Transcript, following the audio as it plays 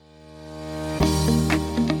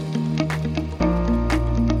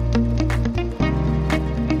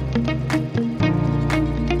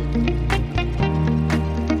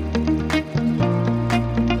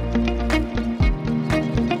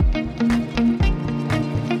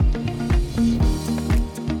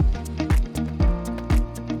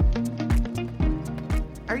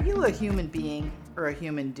human being or a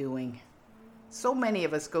human doing? So many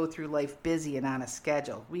of us go through life busy and on a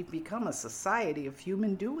schedule. We've become a society of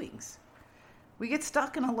human doings. We get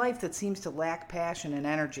stuck in a life that seems to lack passion and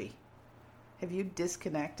energy. Have you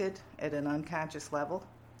disconnected at an unconscious level?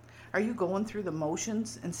 Are you going through the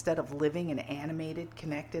motions instead of living an animated,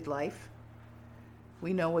 connected life?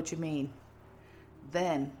 We know what you mean.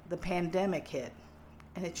 Then the pandemic hit,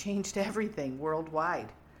 and it changed everything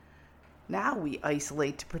worldwide. Now we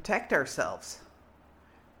isolate to protect ourselves.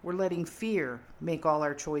 We're letting fear make all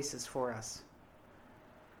our choices for us.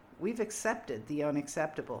 We've accepted the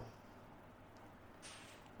unacceptable.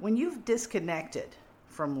 When you've disconnected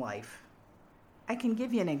from life, I can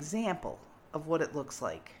give you an example of what it looks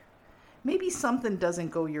like. Maybe something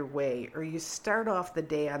doesn't go your way, or you start off the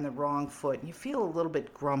day on the wrong foot and you feel a little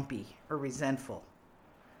bit grumpy or resentful.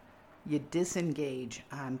 You disengage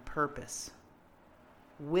on purpose.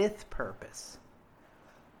 With purpose.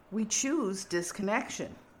 We choose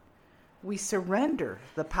disconnection. We surrender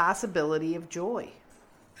the possibility of joy.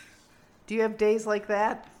 Do you have days like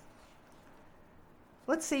that?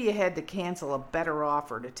 Let's say you had to cancel a better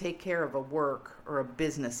offer to take care of a work or a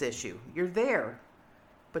business issue. You're there,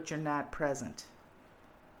 but you're not present.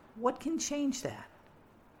 What can change that?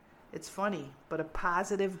 It's funny, but a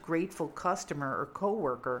positive, grateful customer or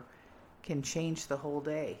coworker can change the whole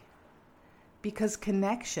day. Because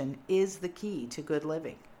connection is the key to good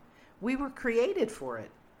living. We were created for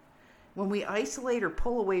it. When we isolate or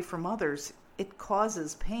pull away from others, it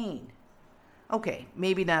causes pain. Okay,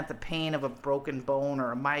 maybe not the pain of a broken bone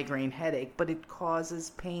or a migraine headache, but it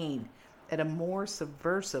causes pain at a more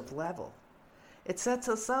subversive level. It sets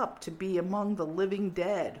us up to be among the living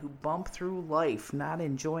dead who bump through life, not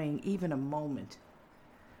enjoying even a moment.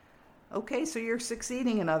 Okay, so you're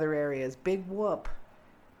succeeding in other areas. Big whoop.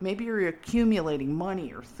 Maybe you're accumulating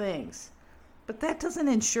money or things, but that doesn't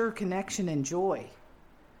ensure connection and joy.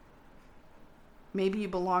 Maybe you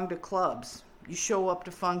belong to clubs, you show up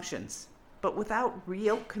to functions, but without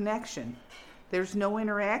real connection, there's no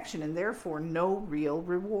interaction and therefore no real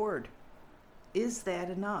reward. Is that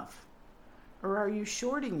enough? Or are you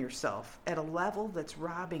shorting yourself at a level that's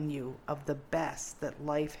robbing you of the best that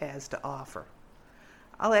life has to offer?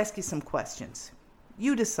 I'll ask you some questions.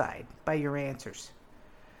 You decide by your answers.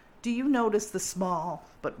 Do you notice the small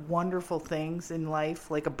but wonderful things in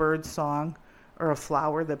life, like a bird's song or a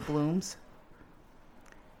flower that blooms?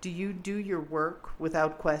 Do you do your work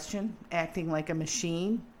without question, acting like a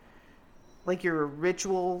machine? Like you're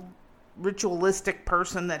a ritualistic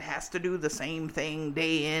person that has to do the same thing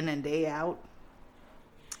day in and day out?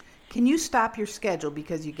 Can you stop your schedule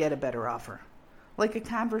because you get a better offer? Like a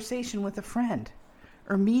conversation with a friend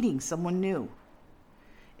or meeting someone new?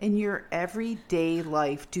 In your everyday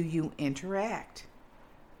life, do you interact?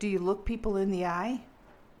 Do you look people in the eye?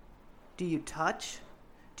 Do you touch?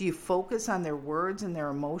 Do you focus on their words and their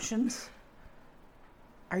emotions?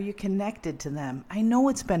 Are you connected to them? I know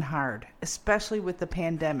it's been hard, especially with the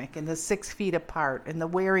pandemic and the 6 feet apart and the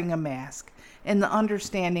wearing a mask and the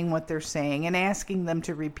understanding what they're saying and asking them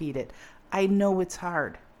to repeat it. I know it's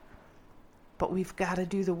hard, but we've got to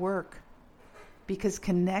do the work. Because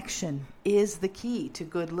connection is the key to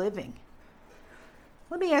good living.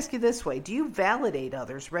 Let me ask you this way. Do you validate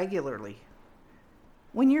others regularly?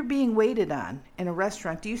 When you're being waited on in a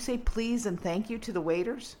restaurant, do you say please and thank you to the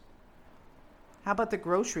waiters? How about the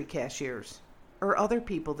grocery cashiers or other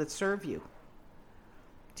people that serve you?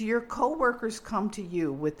 Do your coworkers come to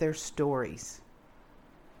you with their stories?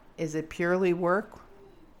 Is it purely work,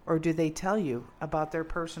 or do they tell you about their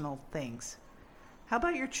personal things? How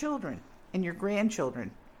about your children and your grandchildren?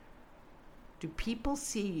 Do people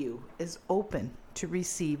see you as open to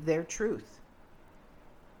receive their truth?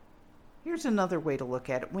 Here's another way to look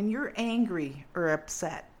at it. When you're angry or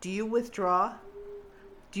upset, do you withdraw?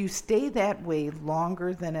 Do you stay that way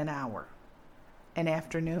longer than an hour, an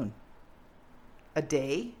afternoon, a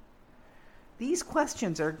day? These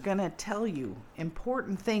questions are going to tell you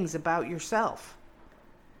important things about yourself.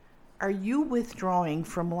 Are you withdrawing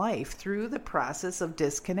from life through the process of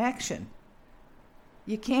disconnection?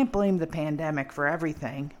 You can't blame the pandemic for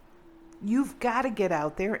everything. You've got to get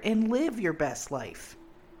out there and live your best life.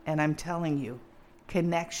 And I'm telling you,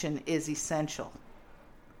 connection is essential.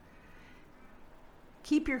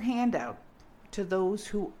 Keep your hand out to those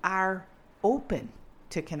who are open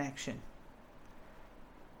to connection.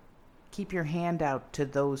 Keep your hand out to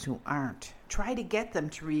those who aren't. Try to get them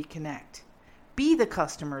to reconnect. Be the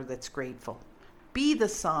customer that's grateful. Be the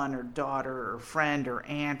son or daughter or friend or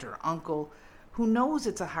aunt or uncle who knows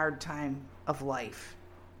it's a hard time of life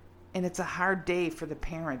and it's a hard day for the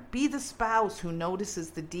parent. Be the spouse who notices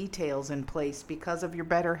the details in place because of your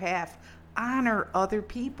better half. Honor other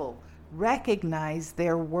people. Recognize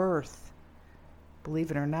their worth.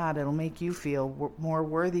 Believe it or not, it'll make you feel more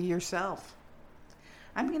worthy yourself.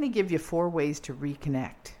 I'm going to give you 4 ways to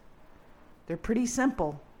reconnect. They're pretty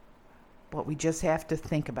simple, but we just have to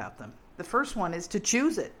think about them. The first one is to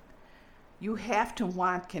choose it. You have to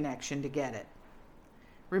want connection to get it.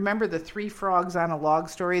 Remember the 3 frogs on a log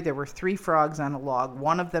story? There were 3 frogs on a log.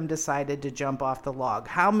 One of them decided to jump off the log.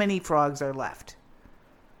 How many frogs are left?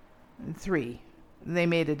 3. They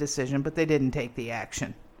made a decision, but they didn't take the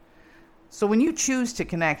action. So when you choose to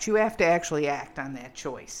connect, you have to actually act on that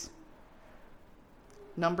choice.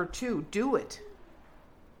 Number 2, do it.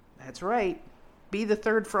 That's right. Be the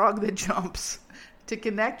 3rd frog that jumps. To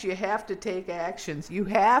connect, you have to take actions. You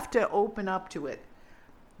have to open up to it.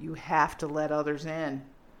 You have to let others in.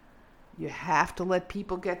 You have to let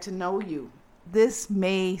people get to know you. This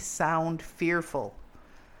may sound fearful,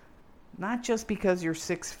 not just because you're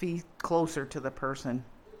 6 feet closer to the person.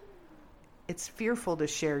 It's fearful to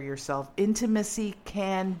share yourself. Intimacy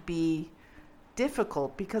can be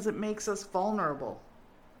difficult because it makes us vulnerable.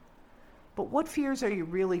 But what fears are you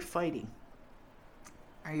really fighting?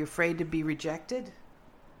 Are you afraid to be rejected?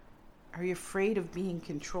 Are you afraid of being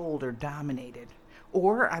controlled or dominated?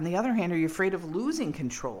 Or, on the other hand, are you afraid of losing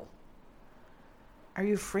control? Are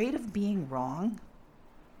you afraid of being wrong?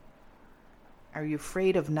 Are you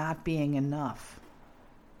afraid of not being enough?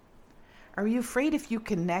 Are you afraid if you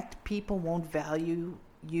connect, people won't value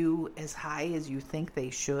you as high as you think they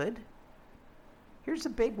should? Here's a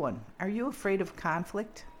big one. Are you afraid of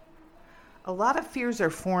conflict? A lot of fears are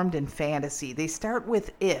formed in fantasy. They start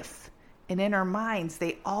with if, and in our minds,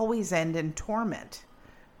 they always end in torment.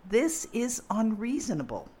 This is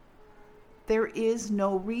unreasonable. There is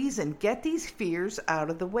no reason. Get these fears out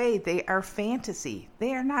of the way. They are fantasy.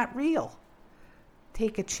 They are not real.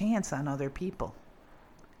 Take a chance on other people.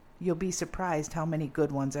 You'll be surprised how many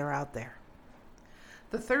good ones are out there.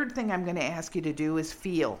 The third thing I'm going to ask you to do is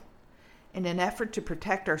feel. In an effort to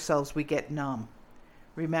protect ourselves, we get numb.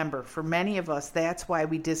 Remember, for many of us, that's why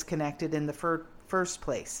we disconnected in the first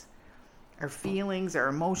place. Our feelings, our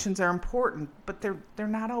emotions are important, but they're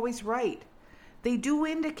not always right. They do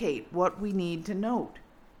indicate what we need to note.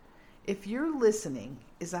 If your listening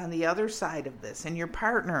is on the other side of this and your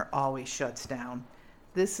partner always shuts down,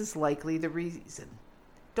 this is likely the reason.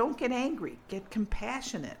 Don't get angry. Get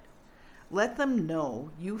compassionate. Let them know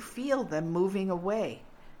you feel them moving away,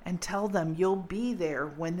 and tell them you'll be there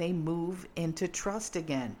when they move into trust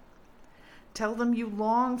again. Tell them you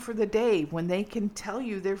long for the day when they can tell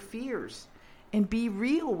you their fears and be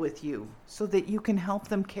real with you so that you can help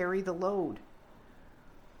them carry the load.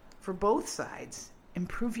 For both sides,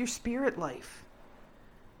 improve your spirit life.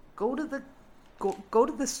 Go to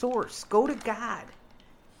the source. Go to God.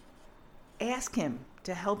 Ask Him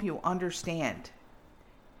to help you understand.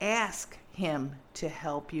 Ask Him to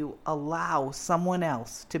help you allow someone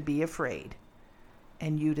else to be afraid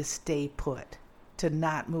and you to stay put, to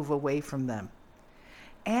not move away from them.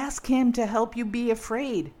 Ask Him to help you be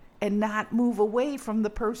afraid and not move away from the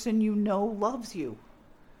person you know loves you.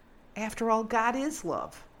 After all, God is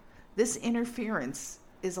love. This interference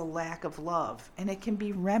is a lack of love, and it can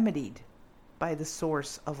be remedied by the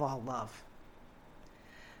source of all love.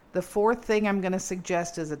 The fourth thing I'm going to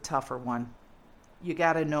suggest is a tougher one. You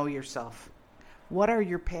got to know yourself. What are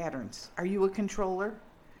your patterns? Are you a controller?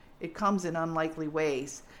 It comes in unlikely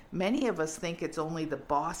ways. Many of us think it's only the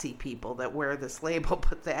bossy people that wear this label,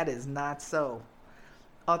 but that is not so.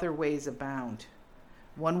 Other ways abound.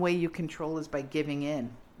 One way you control is by giving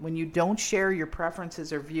in. When you don't share your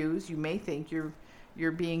preferences or views, you may think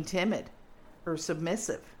you're being timid or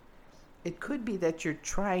submissive. It could be that you're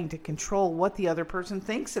trying to control what the other person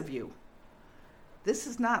thinks of you. This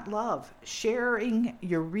is not love. Sharing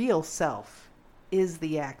your real self is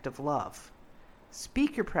the act of love.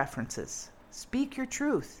 Speak your preferences. Speak your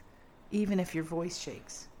truth, even if your voice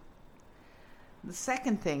shakes. The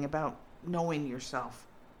second thing about knowing yourself,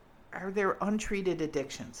 are there untreated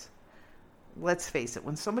addictions? Let's face it,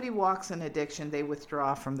 when somebody walks in addiction, they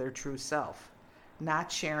withdraw from their true self.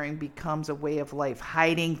 Not sharing becomes a way of life.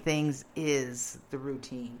 Hiding things is the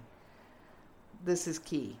routine. This is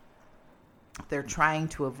key. They're trying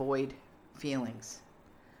to avoid feelings.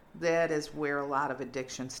 That is where a lot of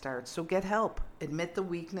addiction starts. So get help. Admit the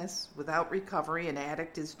weakness. Without recovery, an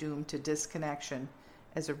addict is doomed to disconnection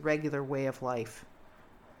as a regular way of life.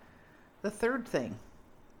 The third thing,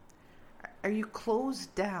 are you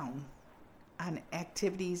closed down on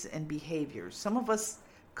activities and behaviors? Some of us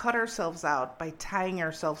cut ourselves out by tying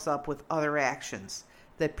ourselves up with other actions.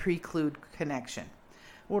 that preclude connection.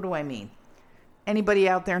 What do I mean? Anybody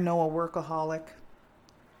out there know a workaholic?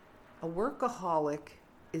 A workaholic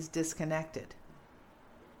is disconnected.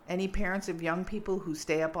 Any parents of young people who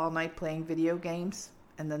stay up all night playing video games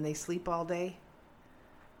and then they sleep all day?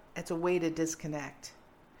 It's a way to disconnect.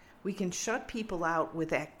 We can shut people out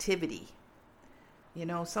with activity. You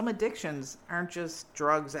know, some addictions aren't just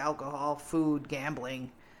drugs, alcohol, food,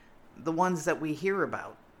 gambling, the ones that we hear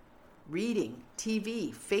about. Reading,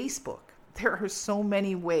 TV, Facebook. There are so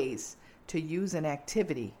many ways to use an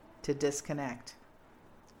activity to disconnect.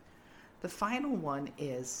 The final one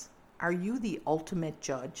is, are you the ultimate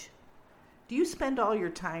judge? Do you spend all your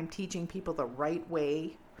time teaching people the right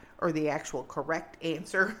way or the actual correct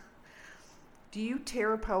answer? Do you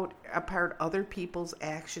tear apart other people's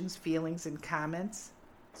actions, feelings, and comments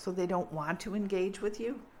so they don't want to engage with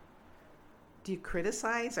you? Do you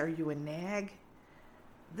criticize? Are you a nag?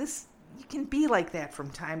 You can be like that from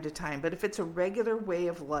time to time, but if it's a regular way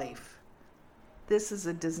of life, this is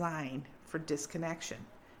a design for disconnection.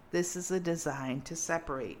 This is a design to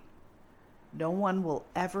separate. No one will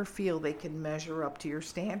ever feel they can measure up to your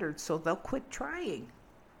standards, so they'll quit trying.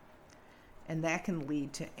 And that can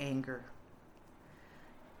lead to anger.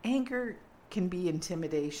 Anger can be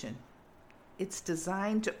intimidation. It's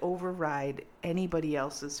designed to override anybody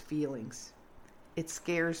else's feelings. It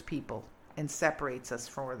scares people and separates us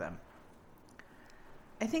from them.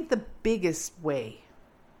 I think the biggest way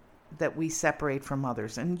that we separate from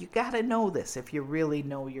others, and you got to know this if you really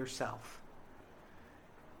know yourself.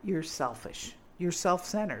 You're selfish. You're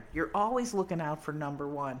self-centered. You're always looking out for number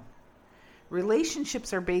one.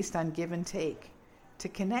 Relationships are based on give and take. To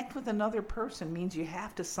connect with another person means you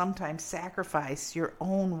have to sometimes sacrifice your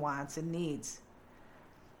own wants and needs.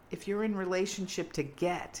 If you're in relationship to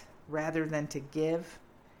get rather than to give,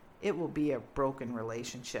 it will be a broken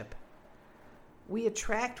relationship. We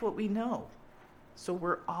attract what we know, so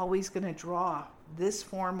we're always going to draw this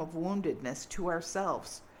form of woundedness to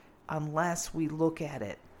ourselves unless we look at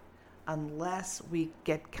it, unless we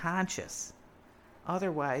get conscious.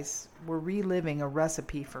 Otherwise, we're reliving a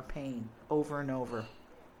recipe for pain over and over.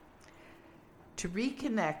 To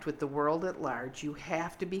reconnect with the world at large, you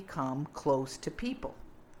have to become close to people.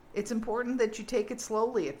 It's important that you take it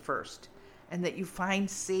slowly at first and that you find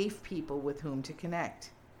safe people with whom to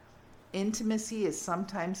connect. Intimacy is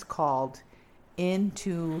sometimes called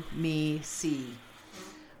intimacy.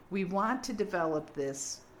 We want to develop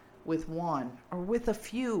this with one or with a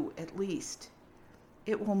few at least.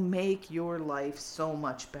 It will make your life so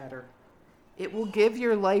much better. It will give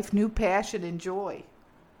your life new passion and joy.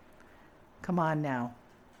 Come on now.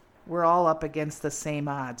 We're all up against the same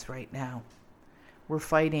odds right now. We're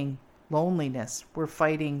fighting loneliness. We're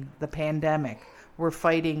fighting the pandemic. We're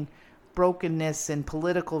fighting brokenness in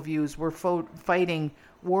political views. We're fighting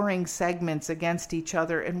warring segments against each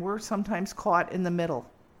other, and we're sometimes caught in the middle.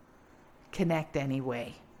 Connect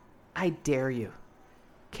anyway. I dare you.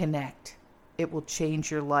 Connect. It will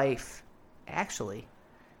change your life. Actually,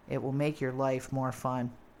 it will make your life more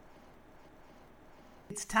fun.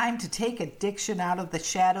 It's time to take addiction out of the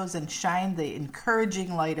shadows and shine the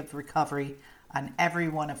encouraging light of recovery on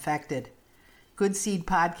everyone affected. Good Seed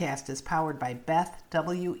Podcast is powered by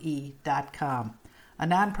BethWE.com, a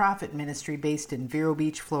nonprofit ministry based in Vero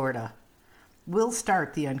Beach, Florida. We'll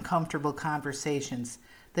start the uncomfortable conversations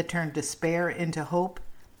that turn despair into hope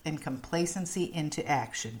and complacency into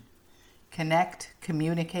action. Connect,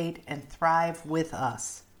 communicate, and thrive with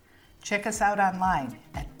us. Check us out online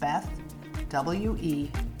at BethWE.com.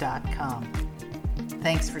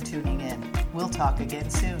 Thanks for tuning in. We'll talk again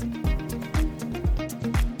soon.